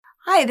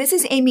Hi, this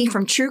is Amy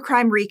from True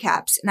Crime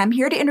Recaps, and I'm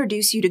here to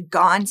introduce you to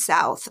Gone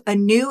South, a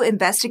new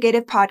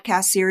investigative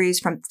podcast series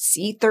from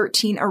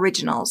C13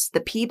 Originals, the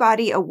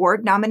Peabody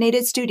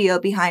Award-nominated studio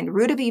behind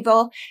Root of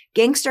Evil,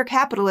 Gangster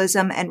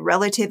Capitalism, and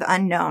Relative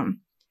Unknown.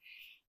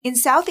 In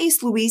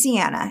southeast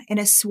Louisiana, in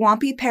a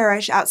swampy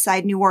parish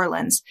outside New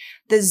Orleans,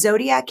 the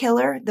Zodiac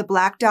Killer, the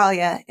Black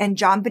Dahlia, and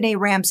JonBenet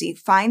Ramsey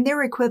find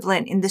their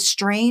equivalent in the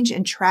strange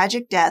and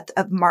tragic death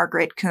of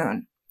Margaret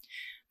Coon.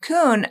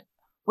 Coon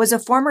was a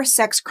former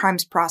sex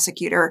crimes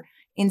prosecutor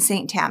in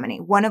St. Tammany,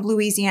 one of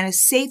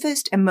Louisiana's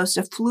safest and most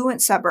affluent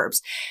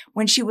suburbs,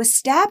 when she was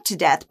stabbed to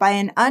death by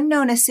an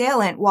unknown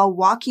assailant while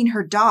walking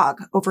her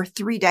dog over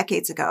 3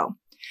 decades ago.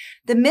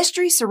 The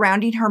mystery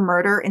surrounding her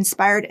murder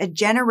inspired a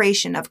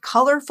generation of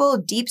colorful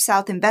Deep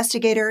South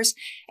investigators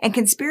and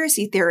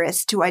conspiracy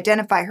theorists to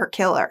identify her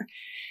killer.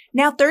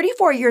 Now,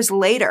 34 years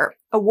later,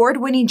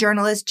 award-winning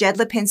journalist Jed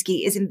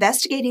Lipinski is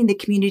investigating the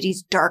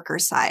community's darker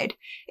side,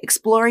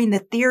 exploring the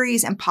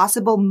theories and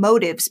possible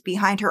motives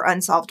behind her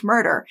unsolved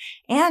murder,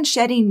 and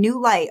shedding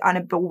new light on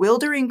a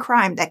bewildering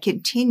crime that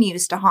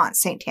continues to haunt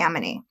St.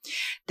 Tammany.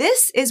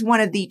 This is one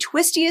of the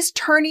twistiest,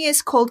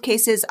 turniest cold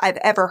cases I've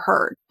ever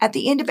heard. At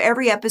the end of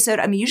every episode,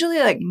 I'm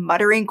usually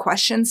muttering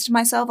questions to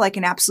myself like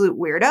an absolute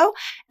weirdo,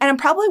 and I'm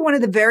probably one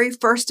of the very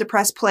first to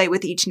press play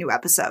with each new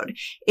episode.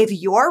 If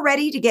you're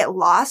ready to get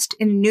lost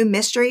in a new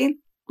mystery,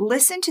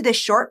 listen to this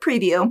short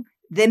preview,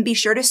 then be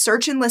sure to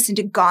search and listen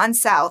to Gone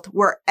South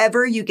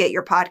wherever you get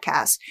your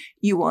podcasts.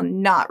 You will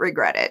not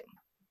regret it.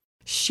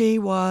 She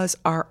was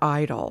our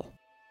idol.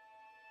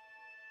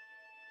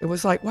 It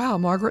was like, wow,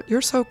 Margaret,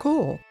 you're so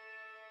cool.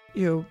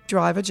 You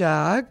drive a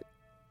Jag,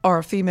 are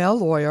a female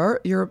lawyer,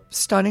 you're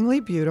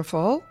stunningly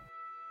beautiful.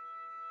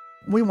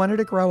 We wanted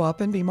to grow up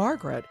and be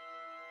Margaret.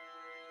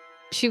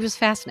 She was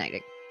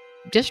fascinating.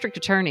 District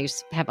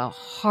attorneys have a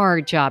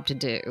hard job to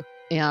do.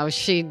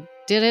 She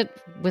did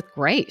it with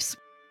grace.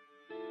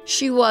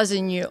 She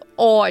wasn't your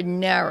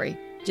ordinary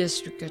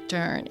district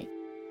attorney.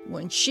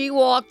 When she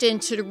walked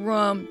into the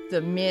room,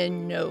 the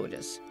men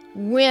noticed.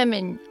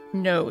 Women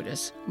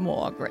noticed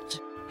Margaret.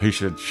 He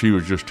said she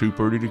was just too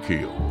pretty to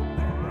kill.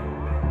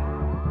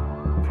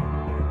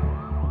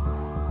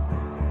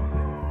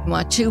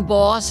 My 2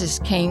 bosses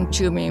came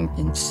to me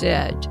and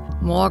said,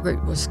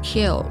 Margaret was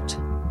killed.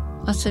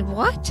 I said,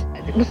 what?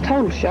 It was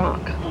total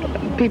shock.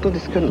 People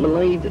just couldn't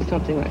believe that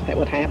something like that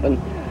would happen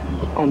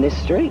on this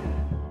street.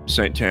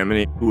 St.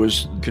 Tammany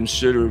was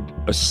considered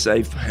a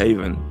safe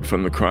haven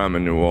from the crime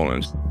in New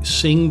Orleans.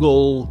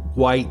 Single,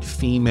 white,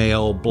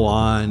 female,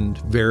 blonde,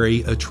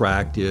 very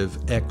attractive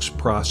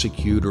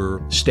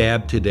ex-prosecutor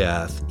stabbed to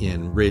death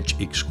in rich,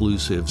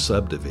 exclusive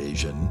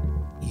subdivision.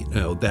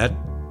 That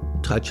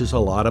touches a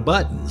lot of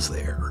buttons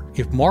there.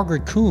 If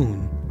Margaret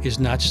Coon is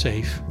not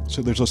safe...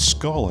 So there's a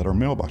skull at our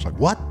mailbox. Like,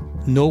 what?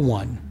 No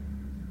one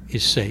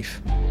is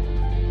safe.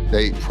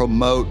 They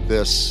promote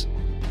this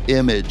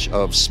image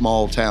of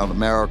small-town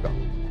America,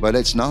 but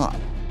it's not.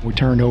 We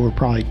turned over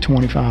probably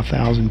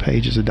 25,000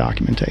 pages of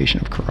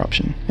documentation of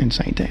corruption in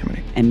St.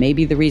 Tammany. And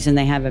maybe the reason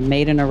they haven't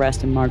made an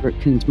arrest in Margaret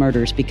Coon's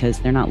murder is because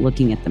they're not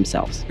looking at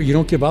themselves. You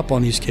don't give up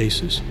on these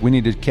cases. We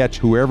need to catch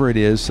whoever it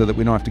is so that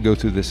we don't have to go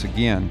through this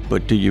again.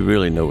 But do you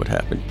really know what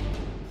happened?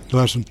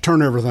 Listen,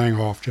 turn everything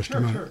off just a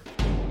minute.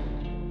 Sure.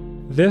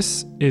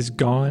 This is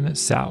Gone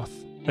South,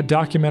 a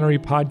documentary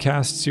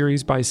podcast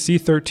series by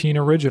C13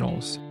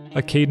 Originals,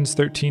 a Cadence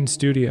 13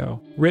 studio,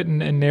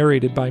 written and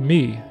narrated by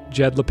me,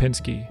 Jed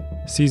Lipinski.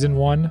 Season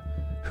 1,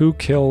 Who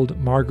Killed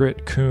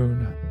Margaret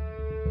Coon?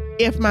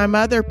 If my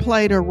mother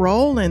played a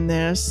role in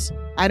this,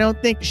 I don't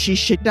think she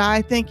should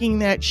die thinking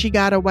that she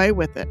got away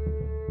with it.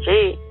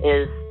 She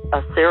is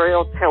a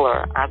serial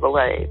killer, I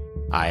believe.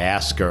 I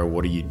ask her,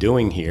 what are you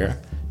doing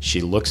here?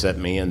 She looks at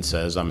me and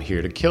says, I'm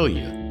here to kill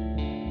you.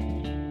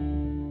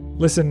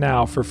 Listen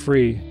now for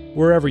free,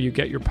 wherever you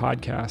get your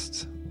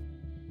podcasts.